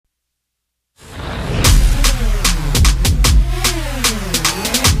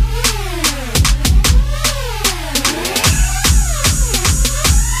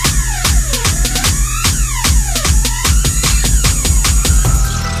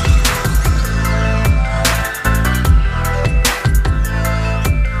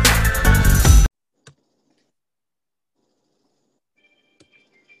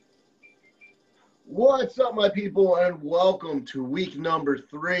What's up, my people, and welcome to week number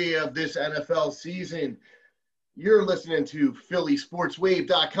 3 of this NFL season. You're listening to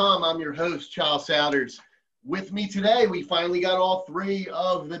PhillySportsWave.com. I'm your host, Chol. With me today, we finally got all 3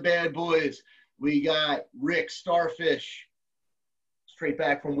 of the bad boys. We got Rick Starfish, straight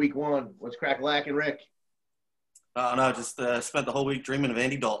back from week 1. What's crack-a-lackin', Rick? No, just spent the whole week dreaming of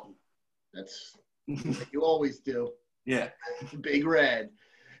Andy Dalton. That's what you always do. Yeah. Big Red.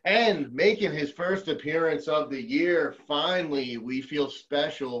 And making his first appearance of the year, finally, we feel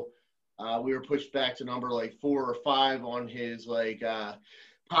special. We were pushed back to number 4 or 5 on his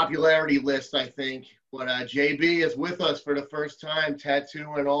popularity list, I think. But JB is with us for the first time,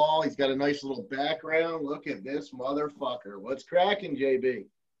 tattoo and all. He's got a nice little background. Look at this motherfucker. What's cracking, JB?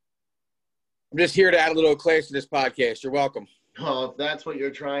 I'm just here to add a little class to this podcast. You're welcome. Oh, if that's what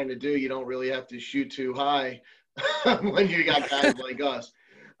you're trying to do, you don't really have to shoot too high when you got guys like us.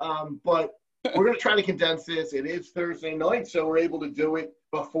 But we're going to try to condense this. It is Thursday night, so we're able to do it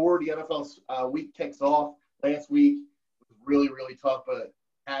before the NFL week kicks off. Last week was really, really tough, but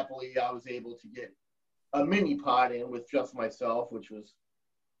happily I was able to get a mini pod in with just myself, which was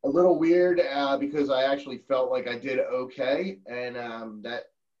a little weird because I actually felt like I did okay, and that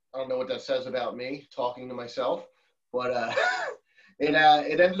I don't know what that says about me, talking to myself, but it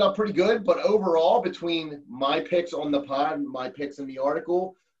ended up pretty good. But overall, between my picks on the pod, my picks in the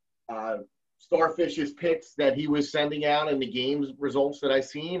article, Starfish's picks that he was sending out and the games results that I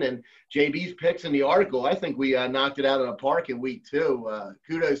seen, and JB's picks in the article, I think we knocked it out of the park in week 2.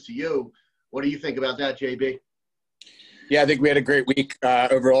 Kudos to you. What do you think about that, JB? Yeah, I think we had a great week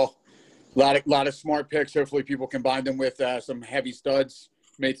overall. A lot of smart picks. Hopefully people combined them with some heavy studs,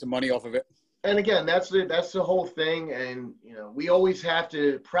 made some money off of it. And again, that's the whole thing. And, we always have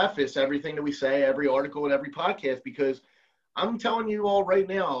to preface everything that we say, every article and every podcast, because I'm telling you all right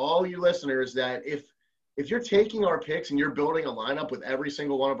now, all you listeners, that if you're taking our picks and you're building a lineup with every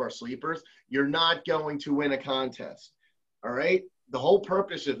single one of our sleepers, you're not going to win a contest. All right? The whole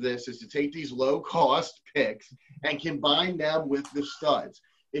purpose of this is to take these low-cost picks and combine them with the studs.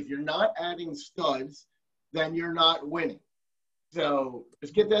 If you're not adding studs, then you're not winning. So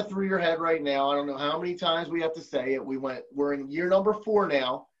just get that through your head right now. I don't know how many times we have to say it. We're in year number 4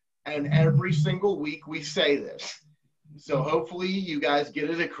 now, and every single week we say this. So hopefully you guys get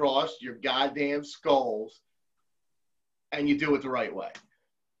it across your goddamn skulls and you do it the right way.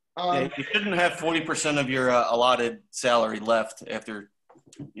 You shouldn't have 40% of your allotted salary left after,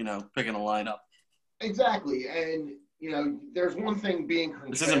 picking a lineup. Exactly. And, there's one thing being –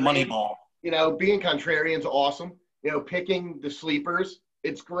 this isn't Moneyball. Being contrarian is awesome. Picking the sleepers,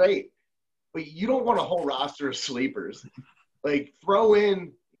 it's great. But you don't want a whole roster of sleepers. Throw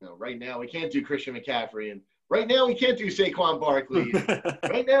in, right now we can't do Christian McCaffrey, and right now we can't do Saquon Barkley.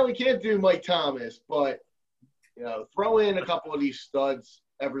 Right now we can't do Mike Thomas. But, throw in a couple of these studs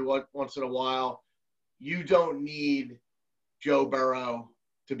every once in a while. You don't need Joe Burrow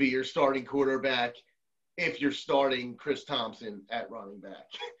to be your starting quarterback if you're starting Chris Thompson at running back.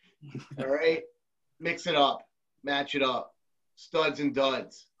 All right? Mix it up. Match it up. Studs and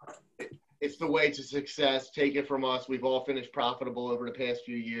duds. It's the way to success. Take it from us. We've all finished profitable over the past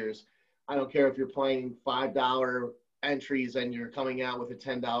few years. I don't care if you're playing $5 entries and you're coming out with a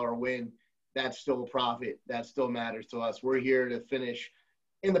 $10 win. That's still a profit. That still matters to us. We're here to finish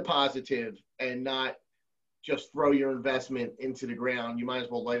in the positive and not just throw your investment into the ground. You might as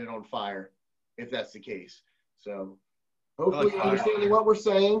well light it on fire if that's the case. So hopefully you're understanding what we're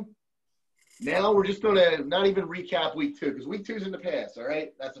saying. Now we're just going to not even recap week 2 because week 2 is in the past, all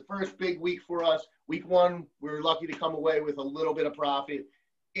right? That's the first big week for us. Week 1, we were lucky to come away with a little bit of profit.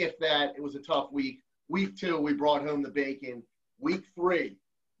 If that, it was a tough week. Week 2, we brought home the bacon. Week 3,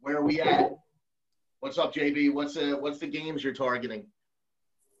 where are we at? What's up, JB? What's the games you're targeting?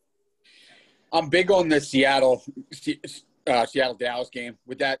 I'm big on the Seattle-Dallas game.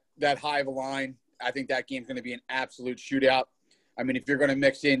 With that high of a line, I think that game's going to be an absolute shootout. I mean, if you're going to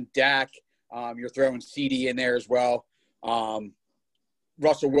mix in Dak, you're throwing CD in there as well.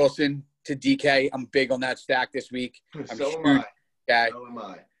 Russell Wilson to DK, I'm big on that stack this week. So am I. So am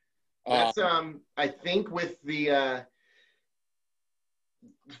I. That's I think with the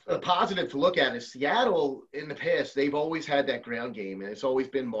positive to look at is Seattle in the past, they've always had that ground game, and it's always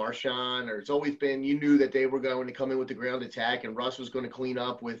been Marshawn, or it's always been, you knew that they were going to come in with the ground attack, and Russ was going to clean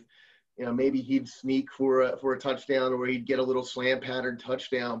up with, maybe he'd sneak for a touchdown, or he'd get a little slant pattern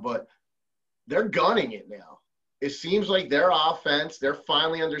touchdown, but they're gunning it now. It seems like their offense, they're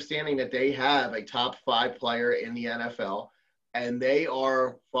finally understanding that they have a top 5 player in the NFL, and they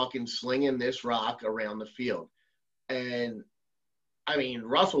are fucking slinging this rock around the field. And I mean,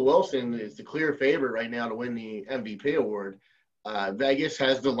 Russell Wilson is the clear favorite right now to win the MVP award. Vegas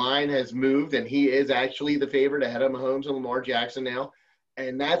has moved, and he is actually the favorite ahead of Mahomes and Lamar Jackson now.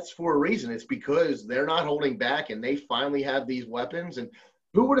 And that's for a reason. It's because they're not holding back, and they finally have these weapons. And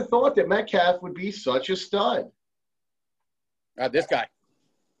who would have thought that Metcalf would be such a stud? This guy.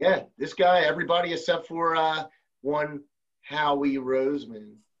 Yeah, this guy, everybody except for one Howie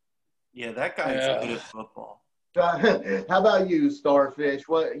Roseman. Yeah, that guy is good at football. How about you, Starfish?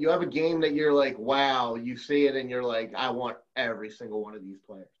 What, you have a game that you're like, wow, you see it and you're like, I want every single one of these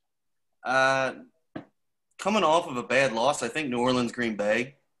players? Coming off of a bad loss, I think New Orleans Green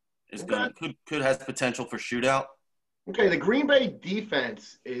Bay is could has potential for shootout. Okay, the Green Bay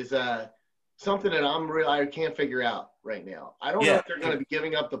defense is something that I can't figure out right now. I don't know if they're going to be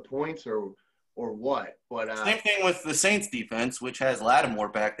giving up the points or what. But same thing with the Saints defense, which has Lattimore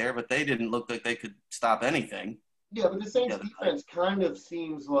back there, but they didn't look like they could stop anything. Yeah, but the Saints defense kind of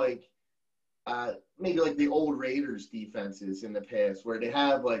seems like maybe like the old Raiders defenses in the past, where they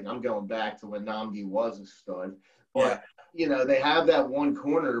have, like, I'm going back to when Namdi was a stud, but you know, they have that one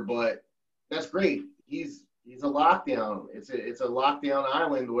corner, but that's great. He's a lockdown. It's a lockdown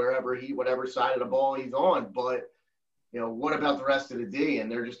island whatever side of the ball he's on. But you know, what about the rest of the D?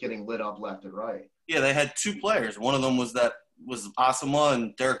 And they're just getting lit up left and right. Yeah, they had two players. One of them was Asama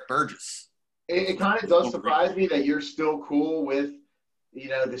and Derek Burgess. It kind of does surprise me that you're still cool with, you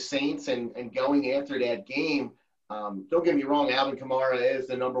know, the Saints and going after that game. Don't get me wrong, Alvin Kamara is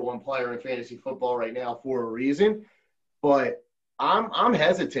the number one player in fantasy football right now for a reason. But I'm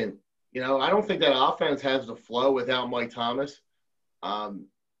hesitant. You know, I don't think that offense has the flow without Mike Thomas.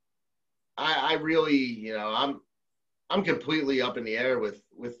 I really, you know, I'm completely up in the air with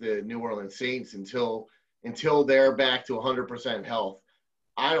the New Orleans Saints until they're back to 100% health.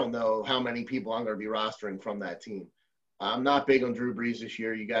 I don't know how many people I'm going to be rostering from that team. I'm not big on Drew Brees this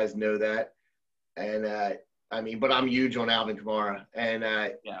year. You guys know that. And, but I'm huge on Alvin Kamara. And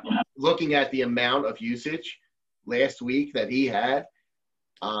looking at the amount of usage last week that he had,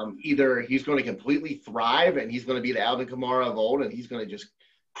 either he's going to completely thrive and he's going to be the Alvin Kamara of old and he's going to just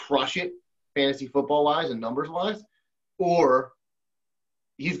crush it fantasy football-wise and numbers-wise, or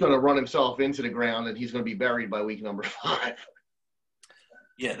he's going to run himself into the ground and he's going to be buried by week number 5.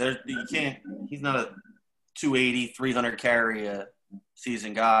 Yeah, you can't – he's not a 280, 300 carry a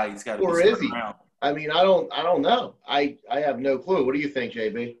season guy. He's got to be around. I mean, I don't know. I have no clue. What do you think,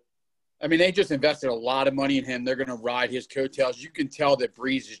 JB? I mean, they just invested a lot of money in him. They're going to ride his coattails. You can tell that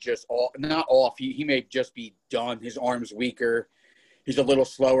Breeze is just not off. He may just be done. His arm's weaker. He's a little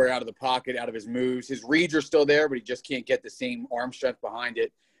slower out of the pocket, out of his moves. His reads are still there, but he just can't get the same arm strength behind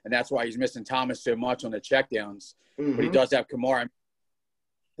it. And that's why he's missing Thomas so much on the checkdowns. Mm-hmm. But he does have Kamara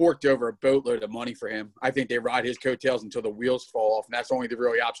forked over a boatload of money for him. I think they ride his coattails until the wheels fall off, and that's only the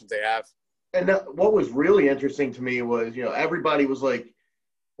really options they have. And what was really interesting to me was, you know, everybody was like,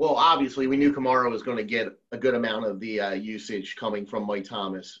 well, obviously we knew Kamara was going to get a good amount of the usage coming from Mike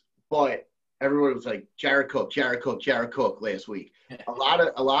Thomas, but everyone was like, Jared Cook last week. A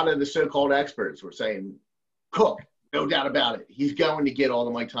lot of the so-called experts were saying, Cook, no doubt about it. He's going to get all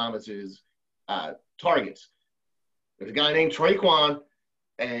of Mike Thomas's targets. There's a guy named Traquan,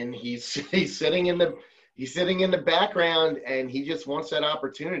 and he's sitting in the background, and he just wants that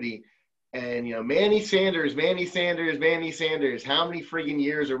opportunity. And, you know, Manny Sanders. How many friggin'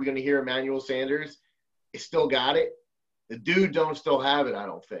 years are we going to hear Emmanuel Sanders? He still got it. The dude don't still have it, I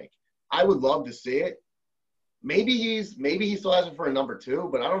don't think. I would love to see it. Maybe he still has it for a number 2,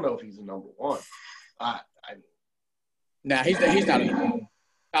 but I don't know if he's a number 1. He's not a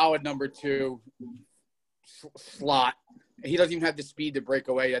solid number 2 slot. He doesn't even have the speed to break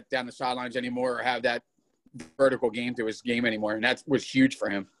away down the sidelines anymore or have that vertical game to his game anymore, and that was huge for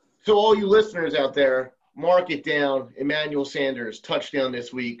him. So all you listeners out there, mark it down. Emmanuel Sanders, touchdown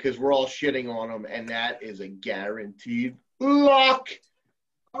this week, because we're all shitting on him, and that is a guaranteed lock.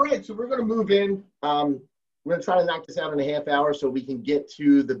 All right, so we're going to move in. We're going to try to knock this out in a half hour so we can get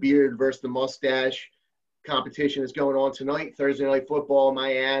to the beard versus the mustache competition that's going on tonight. Thursday Night Football,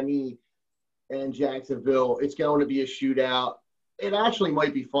 Miami and Jacksonville. It's going to be a shootout. It actually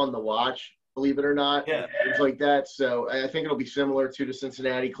might be fun to watch, believe it or not. Yeah. Things like that. So I think it'll be similar to the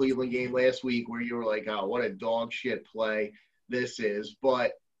Cincinnati-Cleveland game last week where you were like, oh, what a dog shit play this is.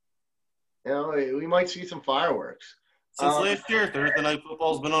 But, you know, we might see some fireworks. Since last year, Thursday Night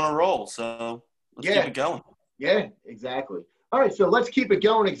Football's been on a roll, so let's keep it going. Yeah, exactly. All right, so let's keep it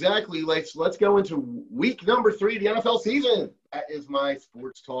going exactly. Let's go into week number 3 of the NFL season. That is my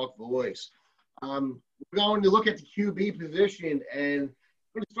sports talk voice. We're going to look at the QB position, and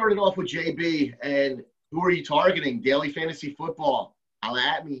we're going to start it off with JB. And who are you targeting? Daily fantasy football. Holla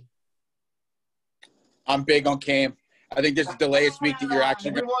at me. I'm big on Cam. I think this is the latest week that you're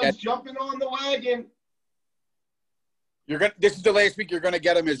actually going to Everyone's get. jumping on the wagon. This is the latest week you're going to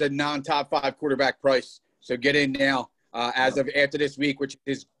get him as a non-top 5 quarterback price. So get in now as of after this week, which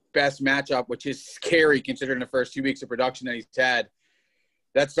is his best matchup, which is scary considering the first 2 weeks of production that he's had.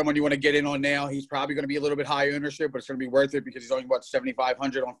 That's someone you want to get in on now. He's probably going to be a little bit high ownership, but it's going to be worth it because he's only,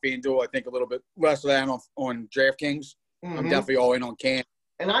 7,500 on FanDuel. I think a little bit less of that on DraftKings. Mm-hmm. I'm definitely all in on Cam.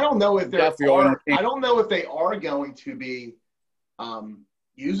 And I don't know if I don't know if they are going to be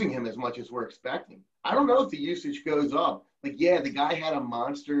using him as much as we're expecting. I don't know if the usage goes up. Like, yeah, the guy had a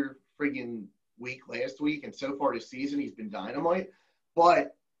monster friggin' week last week, and so far this season he's been dynamite.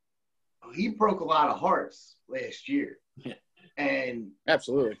 But he broke a lot of hearts last year. Yeah. And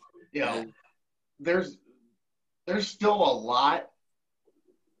absolutely, there's still a lot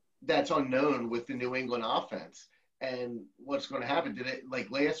that's unknown with the New England offense. And what's going to happen? Did it,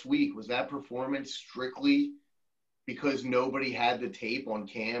 like last week, was that performance strictly because nobody had the tape on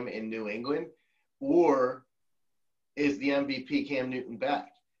Cam in New England? Or is the MVP Cam Newton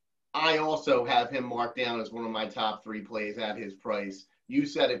back? I also have him marked down as one of my top 3 plays at his price. You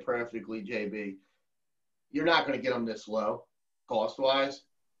said it perfectly, JB. You're not going to get him this low, cost-wise,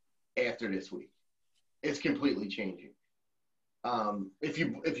 after this week. It's completely changing. If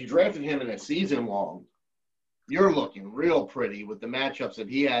you drafted him in a season long, you're looking real pretty with the matchups that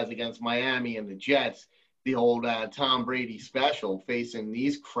he has against Miami and the Jets, the old Tom Brady special, facing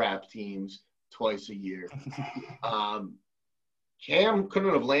these crap teams twice a year. Cam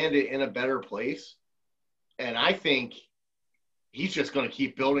couldn't have landed in a better place, and I think he's just going to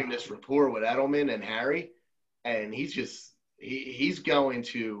keep building this rapport with Edelman and Harry, and he's going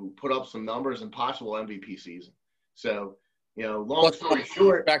to put up some numbers and possible MVP season. So, long story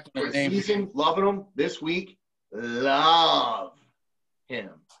short, back to for the the season, loving him this week. Love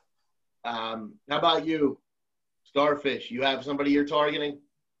him. How about you, Starfish? You have somebody you're targeting?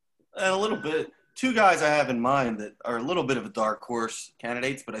 A little bit. 2 guys I have in mind that are a little bit of a dark horse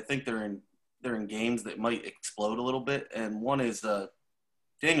candidates, but I think they're in games that might explode a little bit. And one is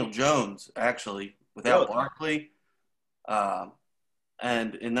Daniel Jones, actually, without Barkley.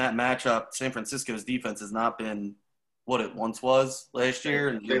 And in that matchup, San Francisco's defense has not been what it once was last year.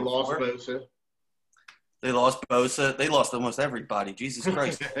 And they lost Bosa. They lost Bosa. They lost almost everybody. Jesus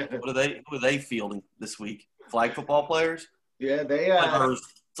Christ. Who are they fielding this week? Flag football players? Yeah, they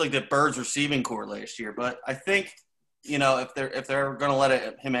it's like the Birds receiving core last year. But I think, if they're going to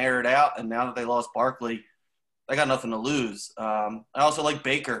let him air it out, and now that they lost Barkley, they got nothing to lose. I also like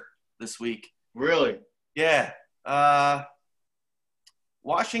Baker this week. Really? Yeah.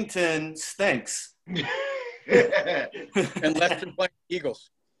 Washington stinks. unless they're playing Eagles.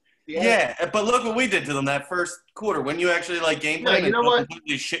 Yeah, but look what we did to them that first quarter. When you actually game plan, you know what?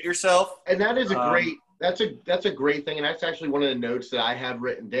 Completely shit yourself. And that is that's a great thing, and that's actually one of the notes that I have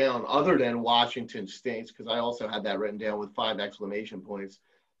written down. Other than Washington stinks, because I also had that written down with 5 exclamation points.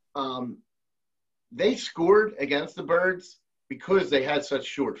 They scored against the Birds because they had such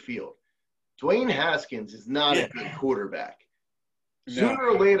short field. Dwayne Haskins is not a good quarterback. No. Sooner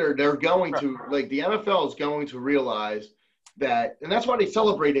or later, they're going to the NFL is going to realize that, and that's why they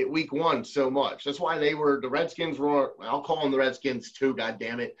celebrated week 1 so much. That's why the Redskins were, I'll call them the Redskins too,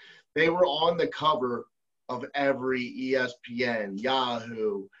 goddammit. They were on the cover of every ESPN,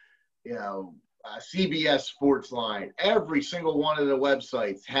 Yahoo, CBS Sportsline. Every single one of the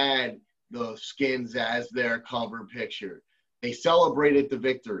websites had the Skins as their cover picture. They celebrated the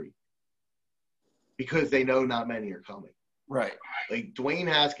victory because they know not many are coming. Right. Dwayne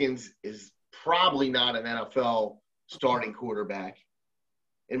Haskins is probably not an NFL starting quarterback.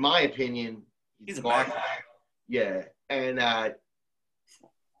 In my opinion, he's a backup. Yeah. And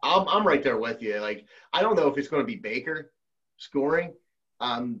I'm right there with you. I don't know if it's going to be Baker scoring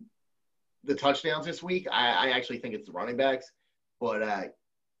the touchdowns this week. I actually think it's the running backs. But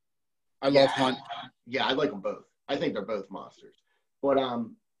I love Hunt. Yeah, I like them both. I think they're both monsters. But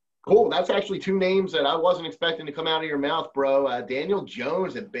cool. That's actually 2 names that I wasn't expecting to come out of your mouth, bro. Daniel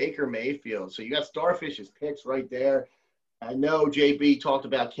Jones and Baker Mayfield. So you got Starfish's picks right there. I know JB talked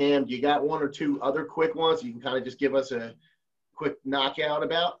about Cam. Do you got 1 or 2 other quick ones you can kind of just give us a quick knockout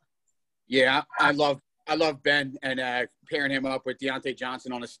about? Yeah, I love Ben and pairing him up with Deontay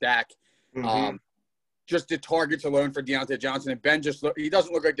Johnson on a stack. Mm-hmm. Just the targets alone for Deontay Johnson. And Ben he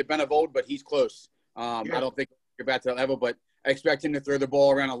doesn't look like the Ben of old, but he's close. I don't think he'll get back to that level, but I expect him to throw the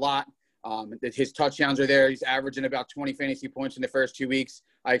ball around a lot. His touchdowns are there. He's averaging about 20 fantasy points in the first 2 weeks.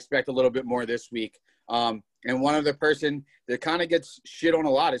 I expect a little bit more this week. And one other person that kind of gets shit on a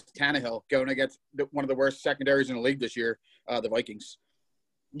lot is Tannehill going against one of the worst secondaries in the league this year, the Vikings.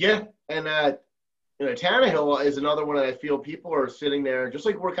 Yeah, and Tannehill is another one that I feel people are sitting there, just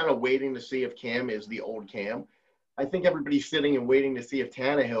like we're kind of waiting to see if Cam is the old Cam. I think everybody's sitting and waiting to see if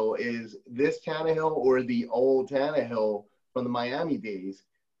Tannehill is this Tannehill or the old Tannehill from the Miami days.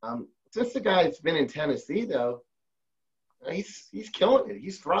 Since the guy's been in Tennessee, though, he's killing it.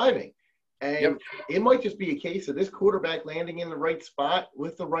 He's thriving. And it might just be a case of this quarterback landing in the right spot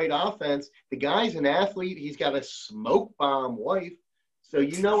with the right offense. The guy's an athlete. He's got a smoke bomb wife. So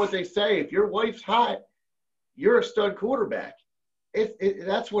you know what they say. If your wife's hot, you're a stud quarterback.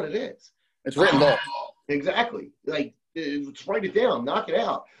 That's what it is. It's written law. Exactly. Like, let's write it down. Knock it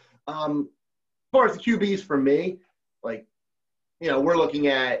out. As far as the QBs for me, like, we're looking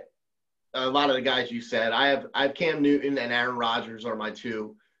at a lot of the guys you said. I have Cam Newton and Aaron Rodgers are my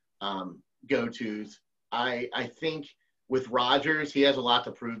two go-tos. I think with Rodgers, he has a lot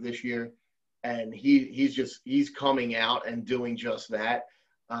to prove this year, and he's coming out and doing just that.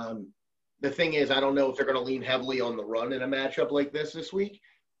 The thing is, I don't know if they're going to lean heavily on the run in a matchup like this week,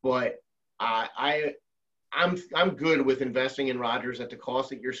 but I'm good with investing in Rodgers at the cost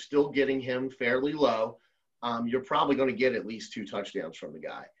that you're still getting him fairly low. You're probably going to get at least 2 touchdowns from the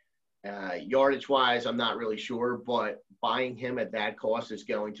guy. Yardage-wise, I'm not really sure, but buying him at that cost is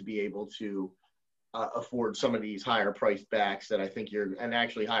going to be able to afford some of these higher-priced backs that I think and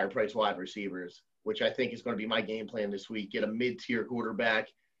actually higher-priced wide receivers, which I think is going to be my game plan this week. Get a mid-tier quarterback,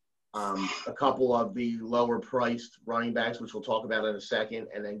 a couple of the lower-priced running backs, which we'll talk about in a second,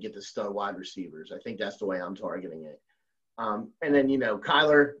 and then get the stud wide receivers. I think that's the way I'm targeting it. And then,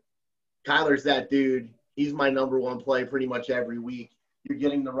 Kyler's that dude. He's my number one play pretty much every week. You're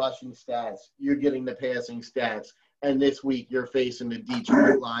getting the rushing stats. You're getting the passing stats. And this week you're facing the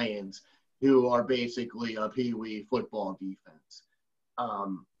Detroit Lions, who are basically a peewee football defense.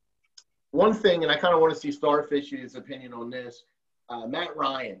 One thing, and I kind of want to see Starfish's opinion on this, Matt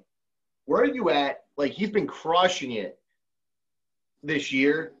Ryan, where are you at? Like, he's been crushing it this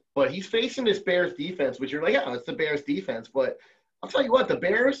year, but he's facing this Bears defense, which you're like, yeah, it's the Bears defense. But I'll tell you what, the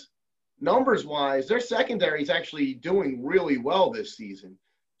Bears – numbers-wise, their secondary is actually doing really well this season.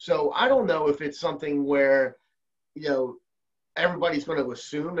 So I don't know if it's something where, everybody's going to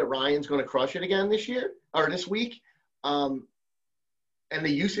assume that Ryan's going to crush it again this week. And the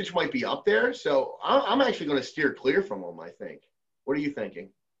usage might be up there. So I'm actually going to steer clear from him, I think. What are you thinking?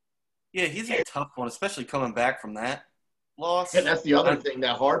 Yeah, he's a tough one, especially coming back from that loss. And that's the other thing,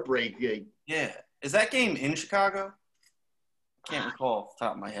 that heartbreak. Yeah. Is that game in Chicago? I can't recall off the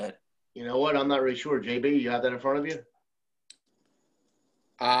top of my head. You know what? I'm not really sure. JB, you have that in front of you?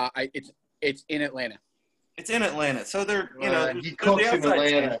 It's in Atlanta. It's in Atlanta. So they're, he cooks in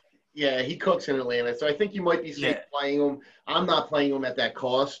Atlanta. Yeah, he cooks in Atlanta. So I think you might be safe playing him. I'm not playing him at that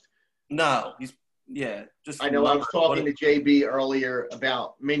cost. No, I know I was talking to JB earlier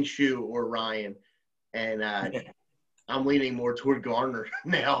about Minshew or Ryan, and I'm leaning more toward Garner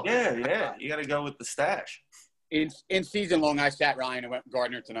now. Yeah. You got to go with the stash. In season long, I sat Ryan and went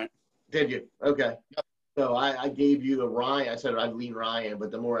Gardner tonight. Did you? Okay. Yep. So I gave you the Ryan. I said I'd lean Ryan, but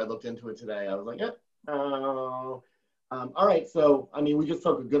the more I looked into it today, I was like, all right. So, we just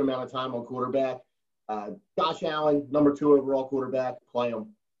took a good amount of time on quarterback. Josh Allen, number 2 overall quarterback, play him.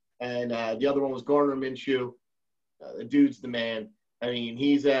 And the other one was Gardner Minshew. The dude's the man.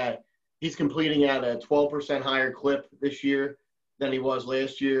 He's completing at a 12% higher clip this year than he was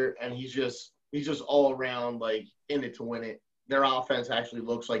last year, and he's just all around, like, in it to win it. Their offense actually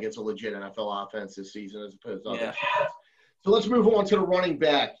looks like it's a legit NFL offense this season as opposed to other. So let's move on to the running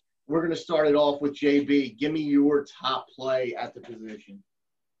back. We're going to start it off with JB. Give me your top play at the position.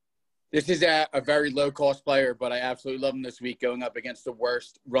 This is a very low-cost player, but I absolutely love him this week going up against the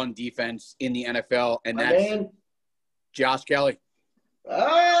worst run defense in the NFL, and that's Josh Kelly.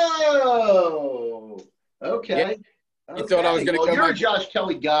 Oh, okay. Yeah. You thought I was going to go. You're a Josh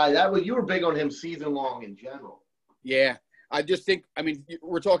Kelly guy. You were big on him season long in general. Yeah. I just think,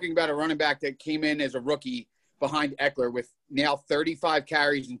 we're talking about a running back that came in as a rookie behind Eckler with now 35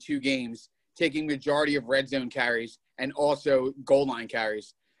 carries in 2 games, taking majority of red zone carries and also goal line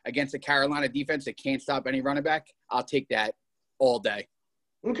carries against a Carolina defense that can't stop any running back. I'll take that all day.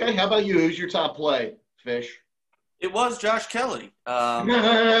 Okay. How about you? Who's your top play, Fish? It was Josh Kelly.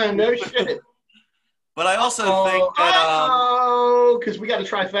 No shit. But I also think that because we got a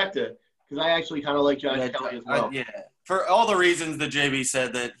trifecta. Because I actually kind of like Josh Kelly as well. For all the reasons that JB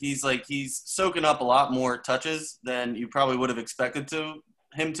said, that he's soaking up a lot more touches than you probably would have expected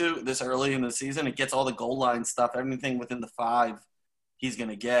him to this early in the season. It gets all the goal line stuff, everything within the 5 he's going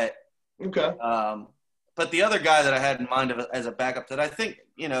to get. Okay. But the other guy that I had in mind as a backup that I think,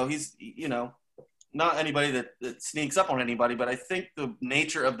 he's not anybody that sneaks up on anybody, but I think the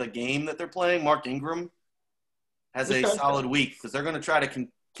nature of the game that they're playing, Mark Ingram has a solid week because they're going to try to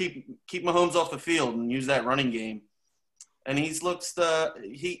keep Mahomes off the field and use that running game. And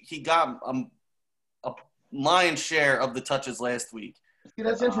he got a lion's share of the touches last week. See,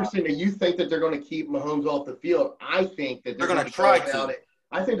 that's interesting that you think that they're going to keep Mahomes off the field. I think that they're going to try about it.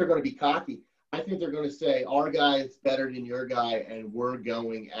 I think they're going to be cocky. I think they're going to say, our guy is better than your guy, and we're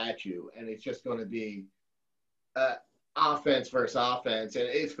going at you. And it's just going to be offense versus offense, and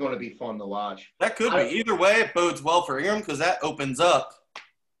it's going to be fun to watch. That could be. Either way, it bodes well for Ingram because that opens up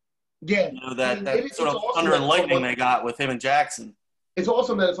that sort of thunder and lightning they got with him and Jackson. It's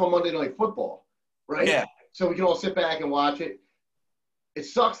awesome that it's on Monday Night Football, right? Yeah. So we can all sit back and watch it. It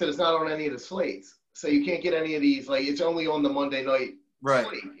sucks that it's not on any of the slates. So you can't get any of these. Like, it's only on the Monday night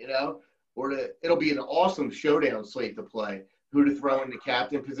slate, Or it'll be an awesome showdown slate to play. Who to throw in the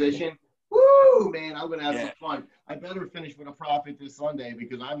captain position. Woo, man, I'm going to have some fun. I better finish with a profit this Sunday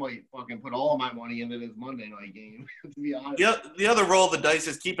because I might fucking put all my money into this Monday night game, to be honest. The other roll of the dice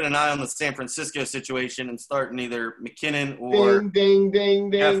is keeping an eye on the San Francisco situation and starting either McKinnon or ding,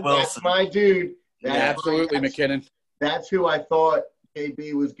 Jeff Wilson. That's my dude. Absolutely, McKinnon. That's who I thought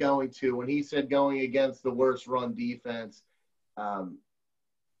KB was going to when he said going against the worst run defense.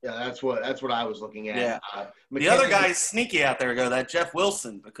 That's what I was looking at. Yeah. The other guy's sneaky out there, that Jeff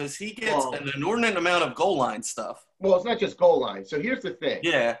Wilson, because he gets an inordinate amount of goal line stuff. Well, it's not just goal line. So here's the thing.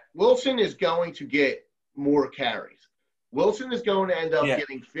 Yeah. Wilson is going to get more carries. Wilson is going to end up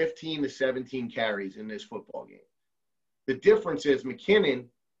getting 15 to 17 carries in this football game. The difference is McKinnon,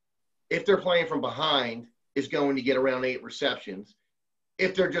 if they're playing from behind, is going to get around 8 receptions.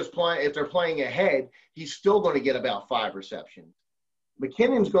 If they're playing ahead, he's still going to get about 5 receptions.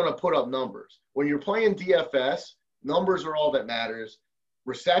 McKinnon's going to put up numbers. When you're playing DFS, numbers are all that matters.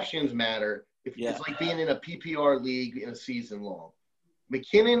 Receptions matter. It's like being in a PPR league in a season long.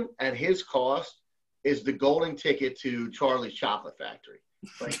 McKinnon, at his cost, is the golden ticket to Charlie's Chocolate Factory.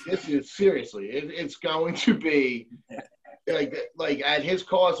 Like, this is seriously, it's going to be like at his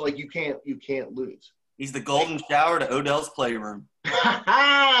cost, like you can't lose. He's the golden shower to Odell's playroom.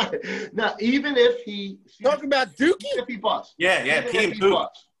 Now, even if he talking about Dookie, if he busts, pee and poop,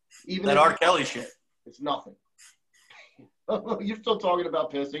 even that R. Kelly shit, it's nothing. You're still talking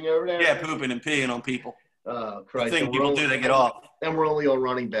about pissing over there? Yeah, pooping and peeing on people. Oh, Christ! The thing people do, they get off. And we're only on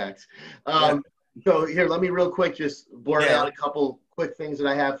running backs. So here, let me real quick just blurt out a couple quick things that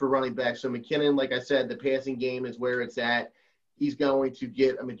I have for running backs. So McKinnon, like I said, the passing game is where it's at. He's going to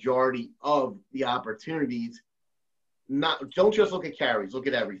get a majority of the opportunities. Don't just look at carries, look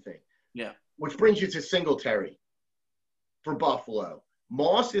at everything. Yeah. Which brings you to Singletary for Buffalo.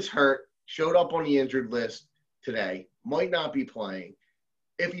 Moss is hurt, showed up on the injured list today, might not be playing.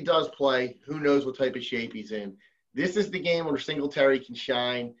 If he does play, who knows what type of shape he's in. This is the game where Singletary can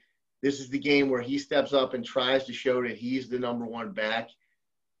shine. This is the game where he steps up and tries to show that he's the number one back.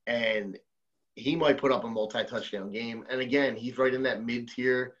 And he might put up a multi-touchdown game. And, again, he's right in that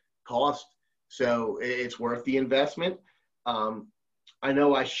mid-tier cost. So it's worth the investment. I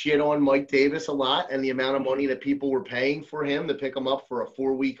know I shit on Mike Davis a lot and the amount of money that people were paying for him to pick him up for a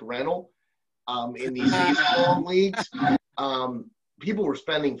 4-week rental in these season-long leagues. People were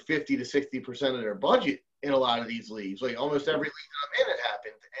spending 50 to 60% of their budget in a lot of these leagues. Like almost every league that I'm in, it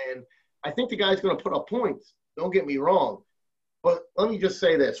happened. And I think the guy's going to put up points. Don't get me wrong. But let me just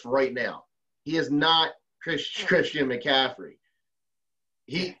say this right now. He is not Christian McCaffrey.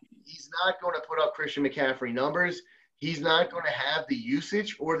 He's not going to put up Christian McCaffrey numbers. He's not going to have the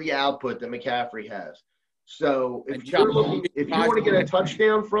usage or the output that McCaffrey has. So if you want to get a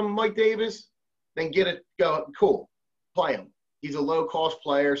touchdown from Mike Davis, then get it. Go cool. Play him. He's a low-cost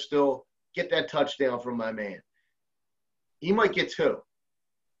player still. Get that touchdown from my man. He might get 2.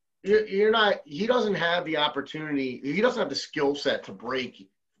 He doesn't have the opportunity. He doesn't have the skill set to break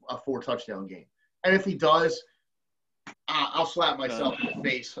a 4-touchdown game. And if he does, I'll slap myself in the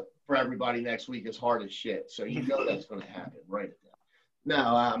face for everybody next week as hard as shit. So you know that's going to happen. Write it down.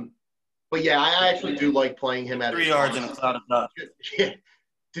 No, but yeah, I actually do like playing him at 3 yards in a cloud of dust.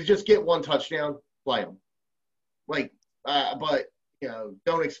 To just get 1 touchdown, play him. But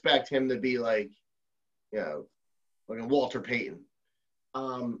don't expect him to be like a Walter Payton.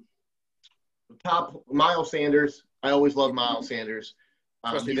 Top Miles Sanders. I always love Miles Sanders.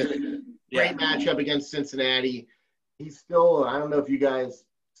 He's a great matchup against Cincinnati. He's still, I don't know if you guys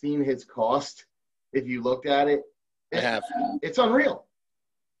seen his cost. If you looked at it, I have. It's unreal.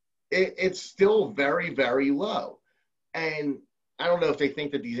 It's still very, very low. And I don't know if they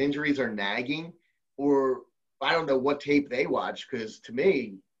think that these injuries are nagging or I don't know what tape they watch because to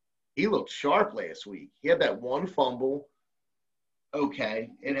me, he looked sharp last week. He had that one fumble.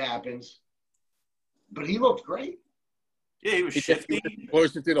 Okay, it happens. But he looked great. Yeah, he was shifty.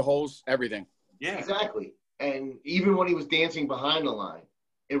 Closing through the holes, everything. Yeah. Exactly. And even when he was dancing behind the line,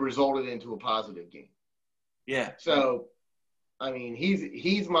 it resulted into a positive game. Yeah. So, I mean,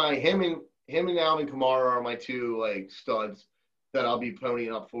 he's my him and Alvin Kamara are my two like studs that I'll be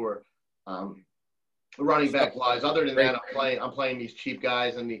ponying up for. Running back wise. Other than that, I'm playing these cheap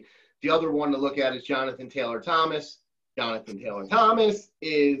guys, and the other one to look at is Jonathan Taylor Thomas. Jonathan Taylor Thomas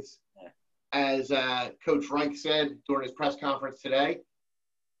is, as Coach Reich said during his press conference today,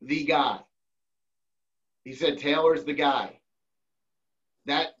 the guy. He said Taylor's the guy.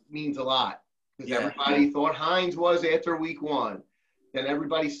 That means a lot because everybody thought Hines was after week 1. Then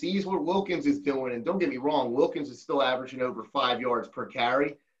everybody sees what Wilkins is doing. And don't get me wrong, Wilkins is still averaging over 5 yards per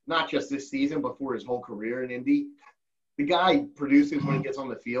carry, not just this season, but for his whole career in Indy. The guy produces when he gets on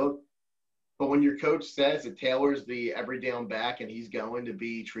the field. But when your coach says that Taylor's the every down back and he's going to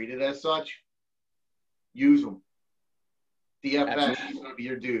be treated as such, use him. DFS is going to be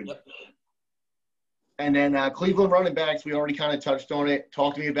your dude. Yep. And then Cleveland running backs, we already kind of touched on it.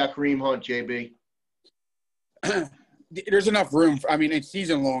 Talk to me about Kareem Hunt, JB. There's enough room. It's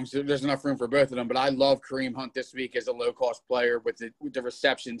season long, so there's enough room for both of them. But I love Kareem Hunt this week as a low-cost player with the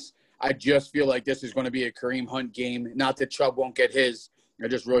receptions. I just feel like this is going to be a Kareem Hunt game. Not that Chubb won't get his. I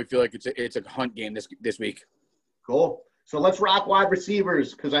just really feel like it's a Hunt game this week. Cool. So let's rock wide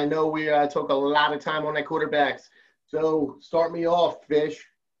receivers because I know we took a lot of time on that quarterbacks. So start me off, Fish.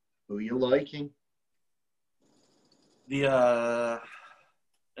 Who you liking? In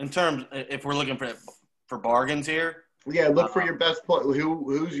terms, if we're looking for bargains here. Yeah, look for your best play.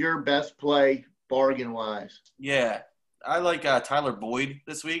 Who's your best play bargain wise? Yeah, I like Tyler Boyd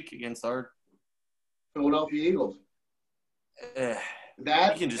this week against our Philadelphia Eagles.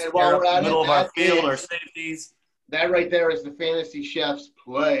 That can just tear up the middle of our field, our safeties. That right there is the Fantasy Chef's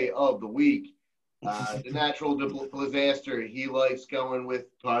play of the week. The natural disaster. He likes going with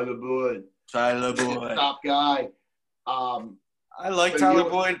Tyler Boyd. Tyler Boyd, top guy. I like Tyler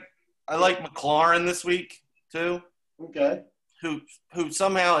Boyd. I like McLaurin this week too. Okay. Who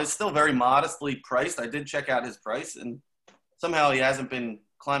somehow is still very modestly priced. I did check out his price, and somehow he hasn't been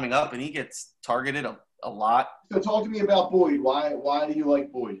climbing up, and he gets targeted a lot. So talk to me about Boyd. Why do you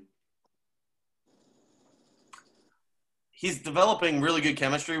like Boyd? He's developing really good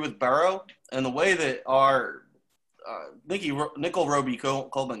chemistry with Burrow, and the way that our Nickel Roby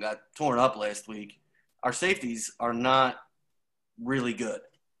Coleman got torn up last week, our safeties are not really good.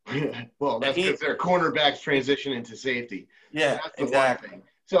 Well, that's because their cornerbacks transition into safety. Yeah, exactly.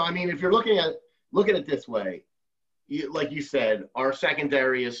 So, if you're looking at it this way, like you said, our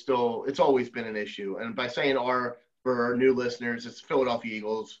secondary is still – it's always been an issue. And by saying for our new listeners, it's Philadelphia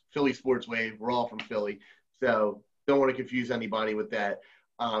Eagles, Philly Sports Wave. We're all from Philly. So don't want to confuse anybody with that.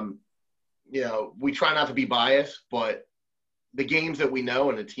 We try not to be biased, but the games that we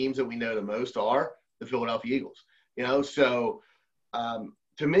know and the teams that we know the most are the Philadelphia Eagles. So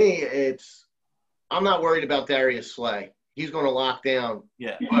to me, I'm not worried about Darius Slay. He's going to lock down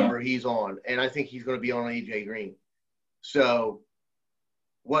whoever he's on, and I think he's going to be on A.J. Green. So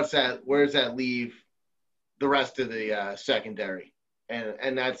what's that? Where does that leave the rest of the secondary?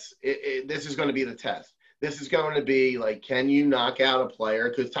 And that's it. This is going to be the test. This is going to be like, can you knock out a player?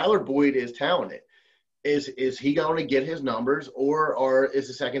 Because Tyler Boyd is talented. Is he going to get his numbers, or is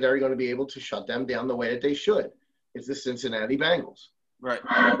the secondary going to be able to shut them down the way that they should? It's the Cincinnati Bengals. Right.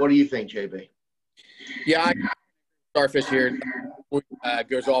 What do you think, JB? Yeah, Starfish here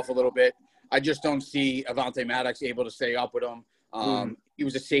goes off a little bit. I just don't see Avonte Maddox able to stay up with him. He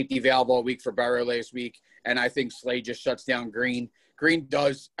was a safety valve all week for Burrow last week, and I think Slade just shuts down Green. Green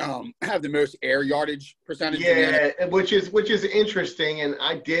does have the most air yardage percentage. Yeah, which is interesting. And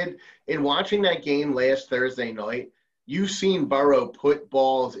I did, in watching that game last Thursday night, you've seen Burrow put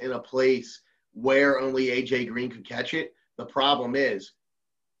balls in a place where only A.J. Green could catch it. The problem is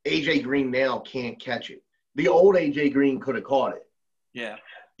A.J. Green now can't catch it. The old A.J. Green could have caught it. Yeah.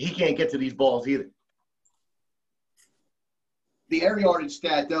 He can't get to these balls either. The air yardage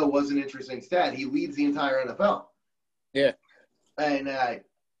stat, though, was an interesting stat. He leads the entire NFL. Yeah. And,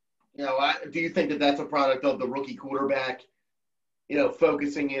 do you think that that's a product of the rookie quarterback,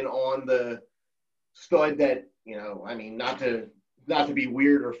 focusing in on the stud that, not to be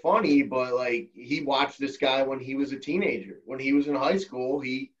weird or funny, but, he watched this guy when he was a teenager. When he was in high school,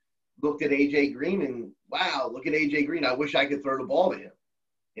 he looked at A.J. Green and, wow, look at A.J. Green. I wish I could throw the ball to him.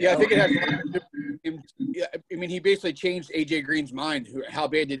 I think it has he basically changed A.J. Green's mind. How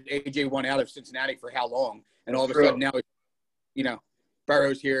bad did A.J. want out of Cincinnati for how long? And all of a sudden now,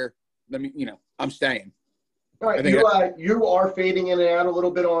 Burrow's here. I'm staying. All right, you are fading in and out a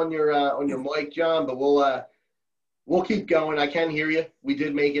little bit on your mic, John, but we'll keep going. I can hear you. We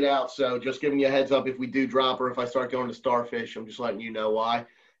did make it out, so just giving you a heads up if we do drop or if I start going to Starfish, I'm just letting you know why.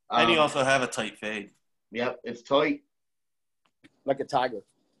 And you also have a tight fade. Yep, it's tight. Like a tiger.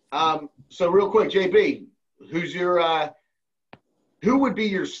 So real quick, JB, who would be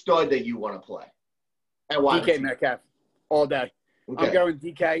your stud that you want to play? DK Metcalf all day. Okay. I'm going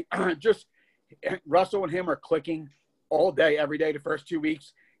DK. Just Russell and him are clicking all day, every day, the first 2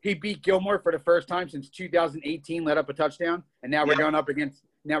 weeks. He beat Gilmore for the first time since 2018, let up a touchdown, and now we're going up against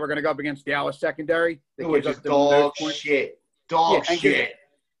Dallas secondary. Which is dog shit. Dog shit.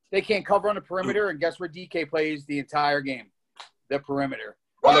 They can't cover on the perimeter, and guess where DK plays the entire game? The perimeter.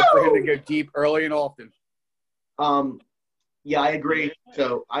 I look for him to go deep early and often. Yeah, I agree.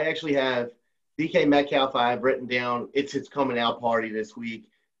 So I actually have DK Metcalf. I have written down it's his coming out party this week.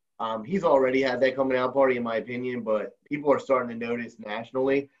 He's already had that coming out party, in my opinion, but people are starting to notice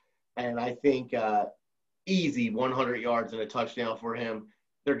nationally. And I think easy 100 yards and a touchdown for him.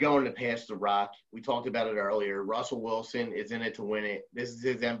 They're going to pass the rock. We talked about it earlier. Russell Wilson is in it to win it. This is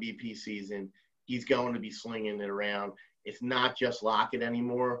his MVP season. He's going to be slinging it around. It's not just Lockett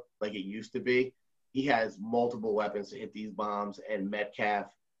anymore like it used to be. He has multiple weapons to hit these bombs, and Metcalf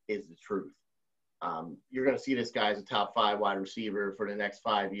is the truth. You're going to see this guy as a top 5 wide receiver for the next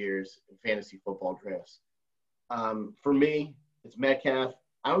 5 years in fantasy football drafts. For me, it's Metcalf.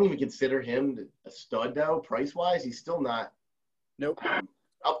 I don't even consider him a stud, though. Price-wise, he's still not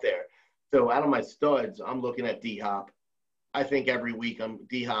up there. So out of my studs, I'm looking at D-Hop. I think every week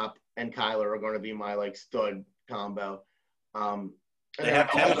D-Hop and Kyler are going to be my, stud combo. They have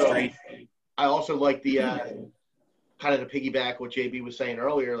chemistry. I also like the kind of to piggyback what JB was saying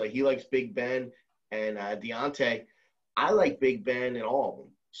earlier. He likes Big Ben and Deontay. I like Big Ben and all of them.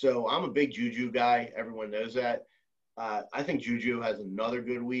 So I'm a big Juju guy. Everyone knows that. I think Juju has another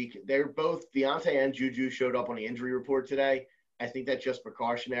good week. They're both Deontay and Juju showed up on the injury report today. I think that's just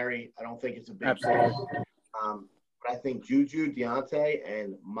precautionary. I don't think it's a big deal. But I think Juju, Deontay,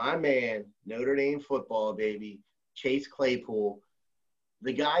 and my man, Notre Dame football, baby, Chase Claypool,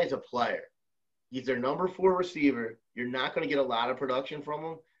 the guy is a player. He's their number 4 receiver. You're not going to get a lot of production from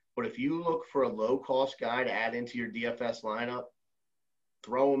him, but if you look for a low-cost guy to add into your DFS lineup,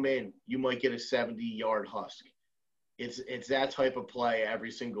 throw him in. You might get a 70-yard husk. It's that type of play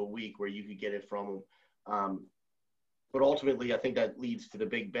every single week where you could get it from him. But ultimately, I think that leads to the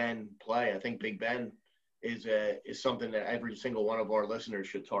Big Ben play. I think Big Ben is something that every single one of our listeners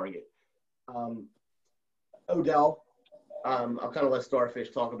should target. Odell. I'll kind of let Starfish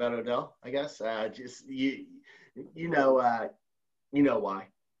talk about Odell, I guess. Just you know why.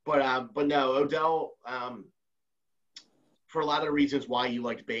 But no, Odell. For a lot of reasons why you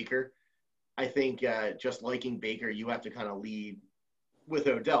liked Baker, I think just liking Baker, you have to kind of lead with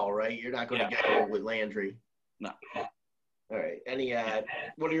Odell, right? You're not going to get it with Landry. No. All right.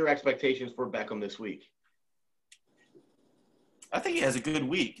 What are your expectations for Beckham this week? I think he has a good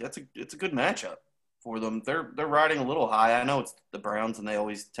week. It's a good matchup for them. They're riding a little high. I know it's the Browns, and they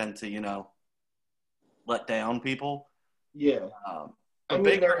always tend to, let down people. Yeah.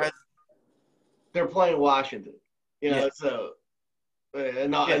 Baker they're playing Washington. So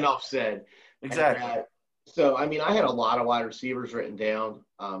enough said. Exactly. And, I had a lot of wide receivers written down,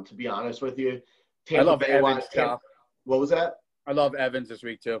 to be honest with you. I love Evans. What was that? I love Evans this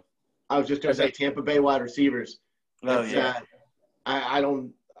week, too. I was just going to say Tampa Bay wide receivers. Oh, yeah.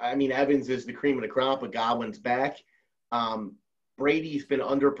 Evans is the cream of the crop, but Godwin's back. Brady's been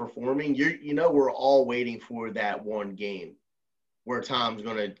underperforming. We're all waiting for that one game where Tom's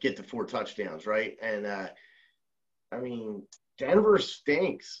going to get the 4 touchdowns, right? And, Denver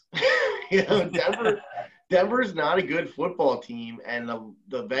stinks. Denver's not a good football team, and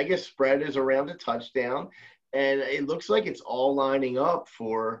the Vegas spread is around a touchdown, and it looks like it's all lining up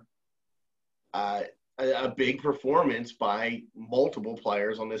for a big performance by multiple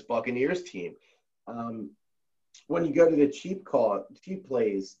players on this Buccaneers team. When you go to the cheap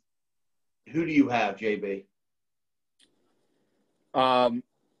plays, who do you have, JB? For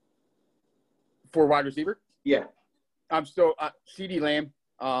wide receiver? Yeah. I'm still CeeDee Lamb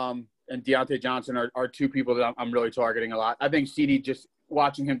and Deontay Johnson are 2 people that I'm really targeting a lot. I think CeeDee, just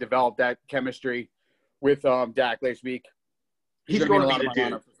watching him develop that chemistry with Dak last week, he's going to be the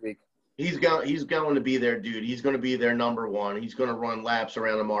dude. This week. He's going to be their dude. He's going to be their number 1. He's going to run laps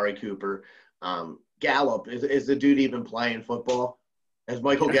around Amari Cooper. Gallup, is the dude even playing football? Has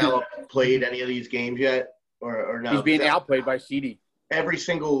Michael Gallup played any of these games yet? Or no? He's being outplayed by CeeDee. Every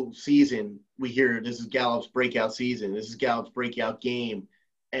single season we hear this is Gallup's breakout season. This is Gallup's breakout game.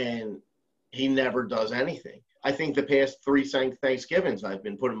 and he never does anything. I think the past 3 Thanksgivings, I've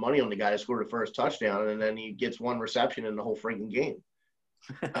been putting money on the guy who scored the first touchdown, and then he gets 1 reception in the whole freaking game.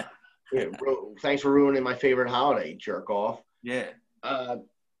 Thanks for ruining my favorite holiday, jerk off. Yeah.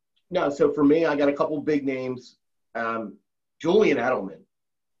 No, so for me, I got a couple big names. Julian Edelman.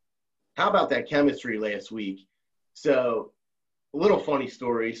 How about that chemistry last week? So, a little funny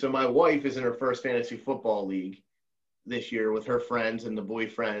story. So, my wife is in her first fantasy football league this year with her friends and the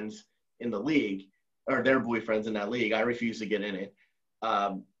boyfriends in the league, or their boyfriends in that league. I refuse to get in it.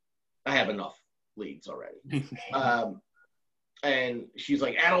 I have enough leagues already. And she's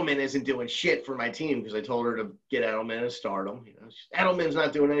like, Edelman isn't doing shit for my team because I told her to get Edelman and start him. Edelman's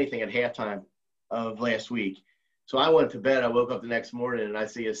not doing anything at halftime of last week. So I went to bed. I woke up the next morning and I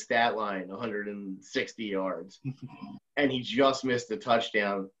see his stat line, 160 yards. And he just missed a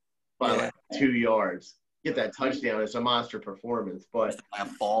touchdown by like 2 yards. Get that touchdown. It's a monster performance. But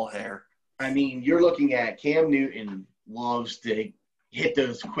that ball hair. I mean, you're looking at Cam Newton loves to hit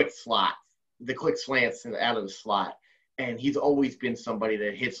those quick slots, the quick slants out of the slot. And he's always been somebody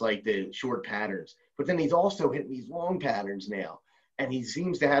that hits like the short patterns. But then he's also hitting these long patterns now. And he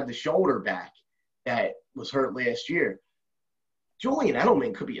seems to have the shoulder back that was hurt last year. Julian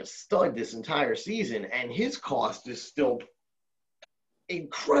Edelman could be a stud this entire season, and his cost is still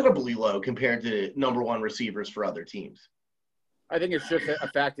incredibly low compared to number 1 receivers for other teams. I think it's just a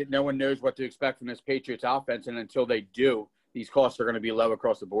fact that no one knows what to expect from this Patriots offense, and until they do, these costs are going to be low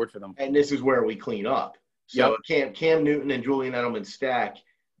across the board for them. And this is where we clean up. So Cam Newton and Julian Edelman stack,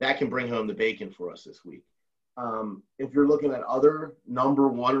 that can bring home the bacon for us this week. If you're looking at other number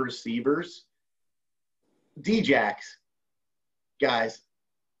 1 receivers, D-Jax, guys,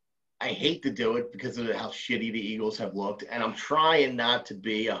 I hate to do it because of how shitty the Eagles have looked, and I'm trying not to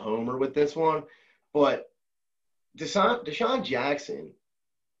be a homer with this one, but Deshaun Jackson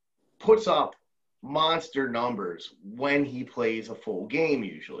puts up monster numbers when he plays a full game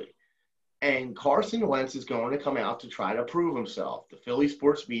usually. And Carson Wentz is going to come out to try to prove himself. The Philly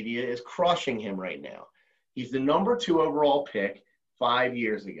sports media is crushing him right now. He's the number 2 overall pick 5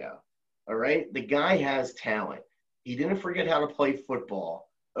 years ago. All right? The guy has talent. He didn't forget how to play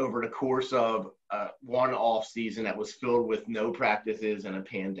football over the course of one off season that was filled with no practices and a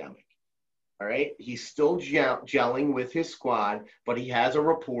pandemic. All right? He's still gelling with his squad, but he has a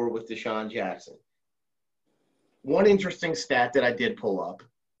rapport with Deshaun Jackson. One interesting stat that I did pull up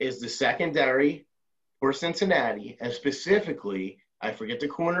is the secondary for Cincinnati, and specifically, I forget the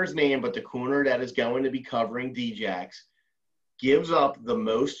corner's name, but the corner that is going to be covering D-Jax gives up the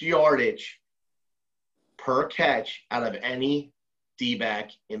most yardage per catch out of any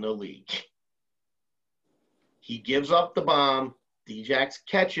D-back in the league. He gives up the bomb. D-Jax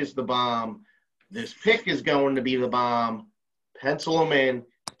catches the bomb. This pick is going to be the bomb. Pencil him in.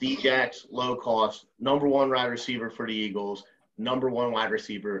 D-Jax, low cost, number 1 wide receiver for the Eagles, number 1 wide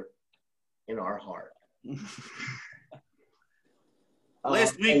receiver in our heart.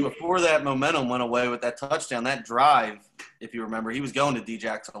 Last week, before that momentum went away with that touchdown, that drive, if you remember, he was going to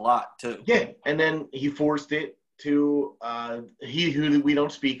D-Jax a lot too. Yeah, and then he forced it to he who we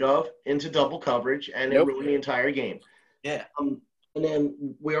don't speak of into double coverage, and it ruined the entire game. Yeah. And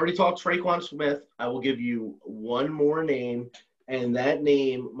then we already talked Traquan Smith. I will give you one more name, and that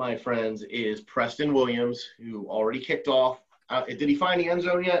name, my friends, is Preston Williams, who already kicked off. Did he find the end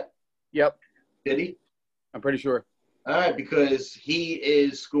zone yet? Yep. Did he? I'm pretty sure. All right, because he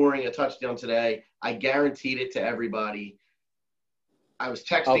is scoring a touchdown today. I guaranteed it to everybody. I was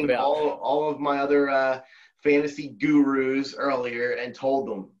texting all of my other fantasy gurus earlier and told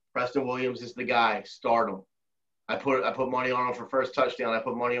them Preston Williams is the guy. Start him. I put money on him for first touchdown. I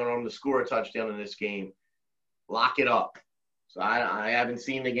put money on him to score a touchdown in this game. Lock it up. So I haven't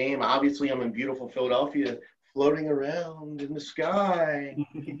seen the game. Obviously, I'm in beautiful Philadelphia, floating around in the sky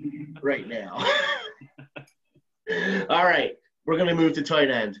right now. All right, we're going to move to tight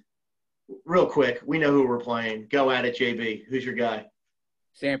end. Real quick, we know who we're playing. Go at it, JB. Who's your guy?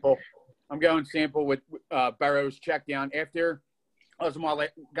 Sample. I'm going Sample with Burrow's check down. After Oswald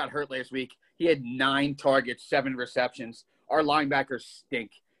got hurt last week, he had 9 targets, 7 receptions. Our linebackers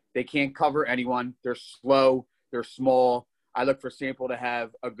stink. They can't cover anyone. They're slow. They're small. I look for Sample to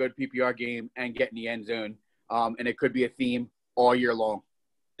have a good PPR game and get in the end zone. And it could be a theme all year long.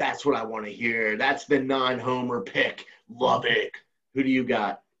 That's what I want to hear. That's the non-homer pick. Love it. Who do you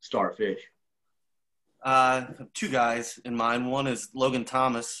got, Starfish? 2 guys in mind. One is Logan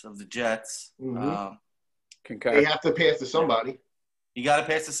Thomas of the Jets. Mm-hmm. They have to pass to somebody. You got to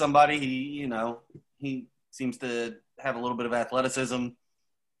pass to somebody. He seems to have a little bit of athleticism.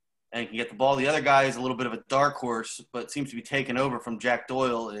 and can get the ball. The other guy is a little bit of a dark horse, but seems to be taken over from Jack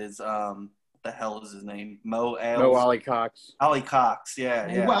Doyle. Is what the hell is his name? Mo Ollie Cox. Ollie Cox,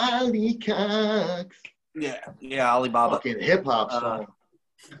 yeah. Ollie Cox. Yeah, Alibaba. Fucking hip hop song.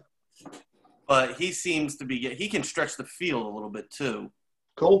 But he seems to be he can stretch the field a little bit too.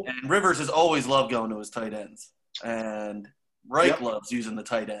 Cool. And Rivers has always loved going to his tight ends, and Reich loves using the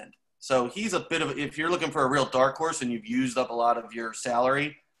tight end. So he's a bit of if you're looking for a real dark horse and you've used up a lot of your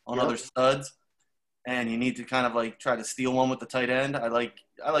salary on other studs, and you need to kind of like try to steal one with the tight end, I like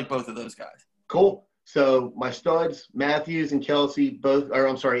both of those guys. Cool. So my studs, Andrews and Kelsey both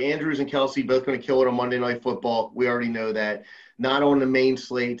going to kill it on Monday Night Football. We already know that. Not on the main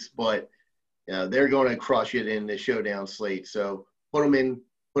slates, but they're going to crush it in the showdown slate. So put them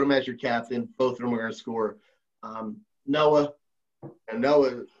as your captain. Both of them are going to score. Noah's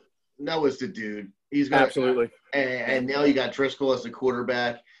the dude. He's going absolutely. And now you got Driscoll as the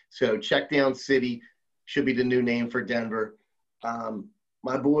quarterback. So check down City should be the new name for Denver.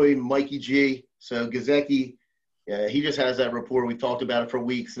 My boy Mikey G. So Gazeki, he just has that rapport. We talked about it for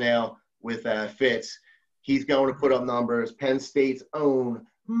weeks now with Fitz. He's going to put up numbers. Penn State's own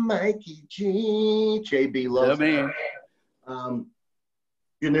Mikey G. JB loves him.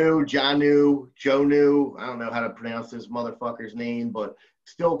 Jonu. I don't know how to pronounce this motherfucker's name, but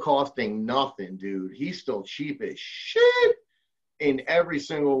still costing nothing, dude. He's still cheap as shit in every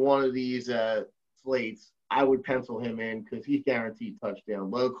single one of these slates. I would pencil him in because he's guaranteed touchdown.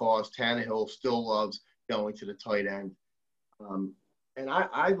 Low cost. Tannehill still loves going to the tight end. And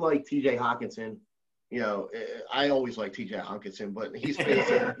I like TJ Hawkinson. I always like TJ Hawkinson, but he's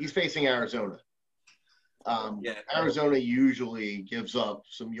facing Arizona. Arizona usually gives up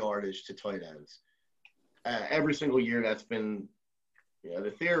some yardage to tight ends. Every single year that's been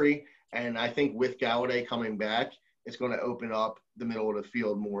the theory. And I think with Galladay coming back, it's going to open up the middle of the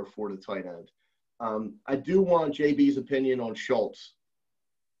field more for the tight end. I do want JB's opinion on Schultz.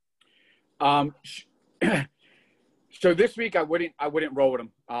 So this week I wouldn't roll with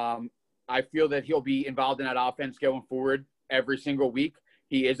him. I feel that he'll be involved in that offense going forward every single week.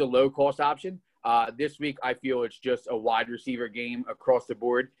 He is a low-cost option. This week I feel it's just a wide receiver game across the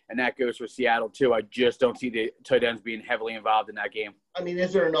board, and that goes for Seattle too. I just don't see the tight ends being heavily involved in that game. I mean,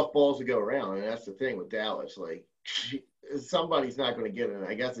 is there enough balls to go around? And that's the thing with Dallas. Like, somebody's not going to get it.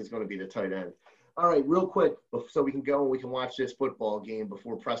 I guess it's going to be the tight end. All right, real quick, so we can go and we can watch this football game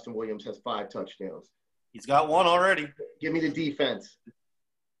before Preston Williams has 5 touchdowns. He's got one already. Give me the defense.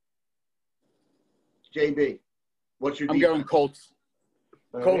 JB, what's your defense? I'm going Colts.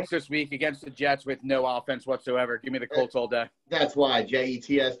 Colts this week against the Jets with no offense whatsoever. Give me the Colts all day. That's why. Jets,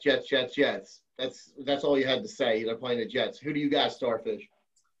 Jets. That's all you had to say. They're playing the Jets. Who do you got, Starfish?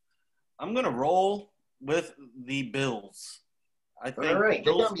 I'm going to roll with the Bills. I think all right.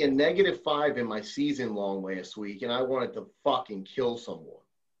 They got me a -5 in my season long last week, and I wanted to fucking kill someone.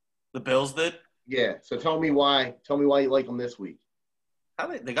 The Bills did? Yeah. So tell me why. Tell me why you like them this week. How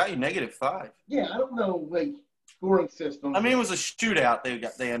they got you -5? Yeah, I don't know, like scoring system. I mean, it was a shootout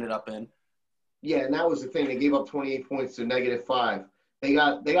they ended up in. Yeah, and that was the thing. They gave up 28 points to -5. They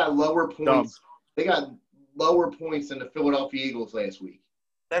got lower points. They got lower points than the Philadelphia Eagles last week.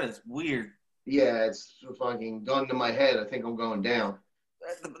 That is weird. Yeah, it's a fucking gun to my head. I think I'm going down.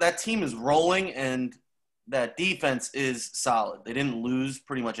 That team is rolling, and that defense is solid. They didn't lose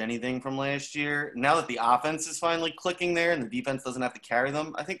pretty much anything from last year. Now that the offense is finally clicking there and the defense doesn't have to carry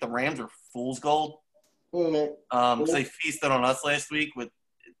them, I think the Rams are fool's gold. Because they feasted on us last week.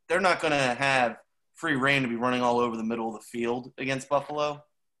 They're not going to have free reign to be running all over the middle of the field against Buffalo.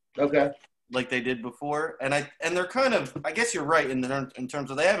 Okay. Like they did before. And they're kind of – I guess you're right in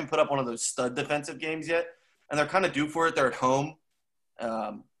terms of they haven't put up one of those stud defensive games yet, and they're kind of due for it. They're at home,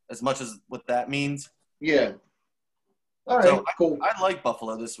 as much as what that means. Yeah. All right, cool. I like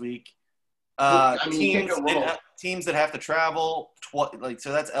Buffalo this week. Teams that have to travel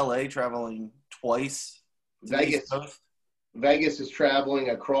so that's LA traveling twice. Vegas is traveling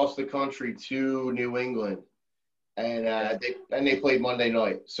across the country to New England, and they played Monday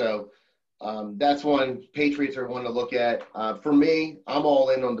night. So that's one. Patriots are one to look at. For me, I'm all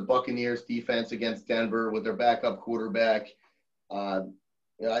in on the Buccaneers defense against Denver with their backup quarterback. I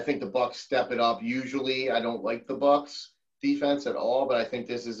think the Bucs step it up. Usually, I don't like the Bucs defense at all, but I think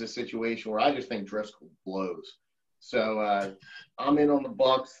this is a situation where I just think Driscoll blows. So I'm in on the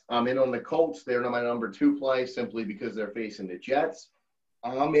Bucs. I'm in on the Colts. They're my number 2 play simply because they're facing the Jets.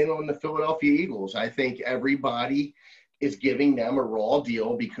 I'm in on the Philadelphia Eagles. I think everybody is giving them a raw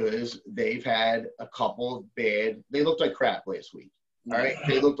deal because they've had a couple of bad – they looked like crap last week. All right?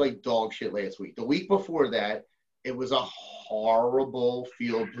 They looked like dog shit last week. The week before that, It was a horrible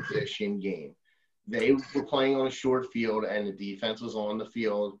field position game. They were playing on a short field, and the defense was on the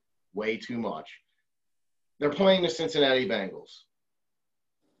field way too much. They're playing the Cincinnati Bengals.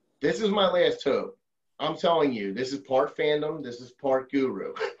 This is my last hope. I'm telling you, this is part fandom. This is part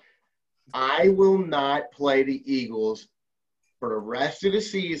guru. I will not play the Eagles for the rest of the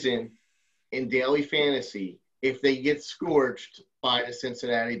season in daily fantasy if they get scorched by the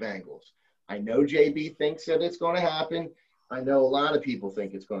Cincinnati Bengals. I know JB thinks that it's going to happen. I know a lot of people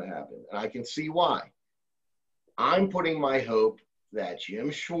think it's going to happen, and I can see why. I'm putting my hope that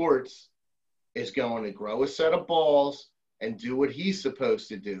Jim Schwartz is going to grow a set of balls and do what he's supposed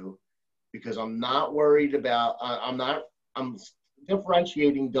to do, because I'm not worried about I'm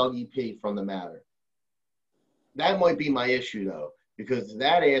differentiating Dougie P from the matter. That might be my issue, though, because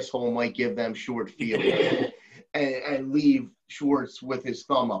that asshole might give them short field and leave Schwartz with his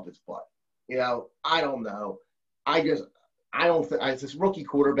thumb up his butt. You know, I don't know. I don't think it's this rookie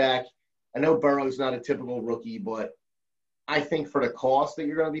quarterback. I know Burrow's not a typical rookie, but I think for the cost that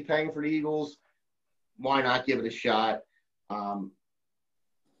you're going to be paying for the Eagles, why not give it a shot?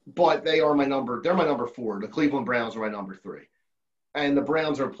 But they're my number 4. The Cleveland Browns are my number 3. And the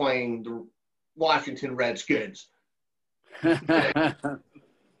Browns are playing the Washington Redskins. Dwayne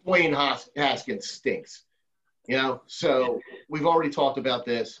Haskins stinks. You know, so we've already talked about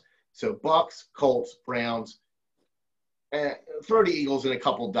this. So Bucks, Colts, Browns. Throw the Eagles in a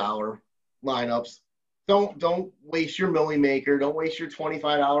couple dollar lineups. Don't waste your Millie Maker. Don't waste your $25,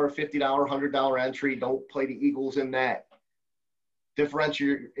 $50, $100 entry. Don't play the Eagles in that.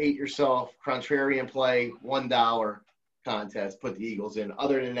 Differentiate yourself. Contrarian play, $1 contest. Put the Eagles in.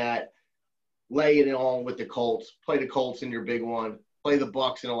 Other than that, lay it on with the Colts. Play the Colts in your big one. Play the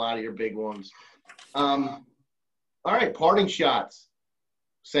Bucks in a lot of your big ones. All right, parting shots.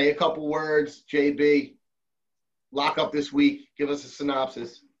 Say a couple words, JB. Lock up this week. Give us a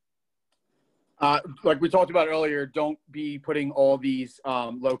synopsis. Like we talked about earlier, don't be putting all these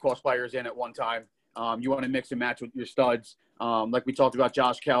low-cost players in at one time. You want to mix and match with your studs. Like we talked about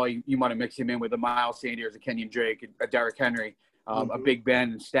Josh Kelly, you want to mix him in with a Miles Sanders, a Kenyon Drake, a Derrick Henry, a Big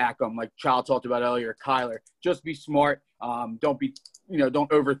Ben, and stack them. Like Chol talked about earlier, Kyler. Just be smart. Don't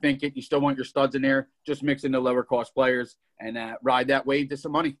overthink it. You still want your studs in there. Just mix in the lower-cost players and ride that wave to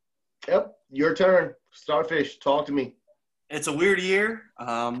some money. Yep, your turn. Starfish, talk to me. It's a weird year.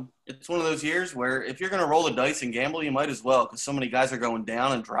 It's one of those years where if you're going to roll the dice and gamble, you might as well, because so many guys are going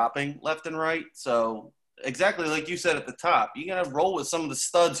down and dropping left and right. So exactly like you said at the top, you got to roll with some of the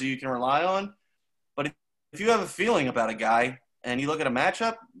studs who you can rely on. But if you have a feeling about a guy and you look at a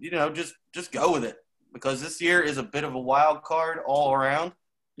matchup, just go with it, because this year is a bit of a wild card all around.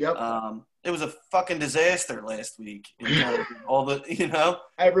 Yep. It was a fucking disaster last week. Everyone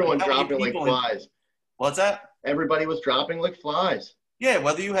dropping like flies. What's that? Everybody was dropping like flies. Yeah,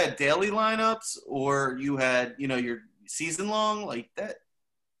 whether you had daily lineups or you had, your season long, like that.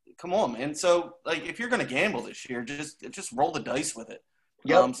 Come on, man. So, like, if you're going to gamble this year, just roll the dice with it.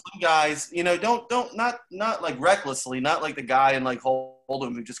 Yep. Some guys, don't not like recklessly, not like the guy in like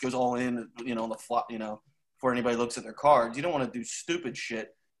Hold'em who just goes all in, on the flop, before anybody looks at their cards. You don't want to do stupid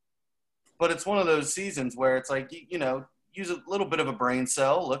shit. But it's one of those seasons where it's like, use a little bit of a brain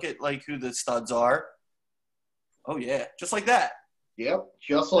cell. Look at like who the studs are. Oh yeah, just like that. Yep,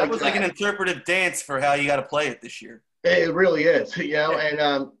 just like that. That was like an interpretive dance for how you got to play it this year. It really is,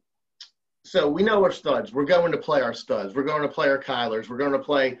 and so we know our studs. We're going to play our studs. We're going to play our Kylers. We're going to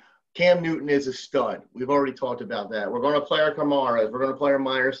play Cam Newton is a stud. We've already talked about that. We're going to play our Kamaras. We're going to play our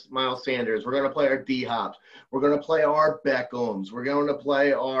Miles Sanders. We're going to play our D-Hops. We're going to play our Beckhams. We're going to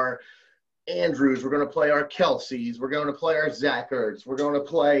play our Andrews. We're going to play our Kelseys. We're going to play our Zach Ertz. We're going to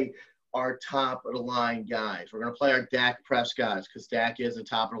play our top-of-the-line guys. We're going to play our Dak Prescotts, because Dak is a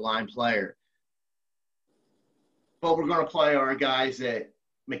top-of-the-line player. But we're going to play our guys at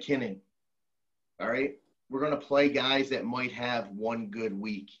McKinnon, all right? We're going to play guys that might have one good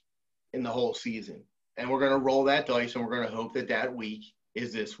week in the whole season. And we're going to roll that dice, and we're going to hope that that week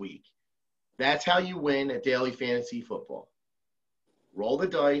is this week. That's how you win at daily fantasy football. Roll the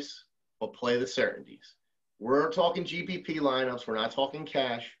dice, but play the certainties. We're talking GPP lineups. We're not talking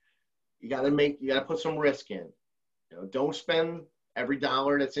cash. You got to put some risk in. Don't spend every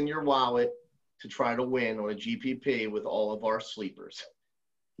dollar that's in your wallet to try to win on a GPP with all of our sleepers.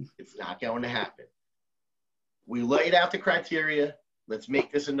 It's not going to happen. We laid out the criteria. Let's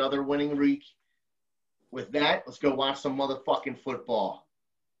make this another winning week. With that, let's go watch some motherfucking football.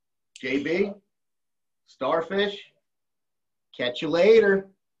 JB, Starfish, catch you later.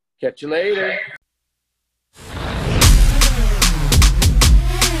 Catch you later.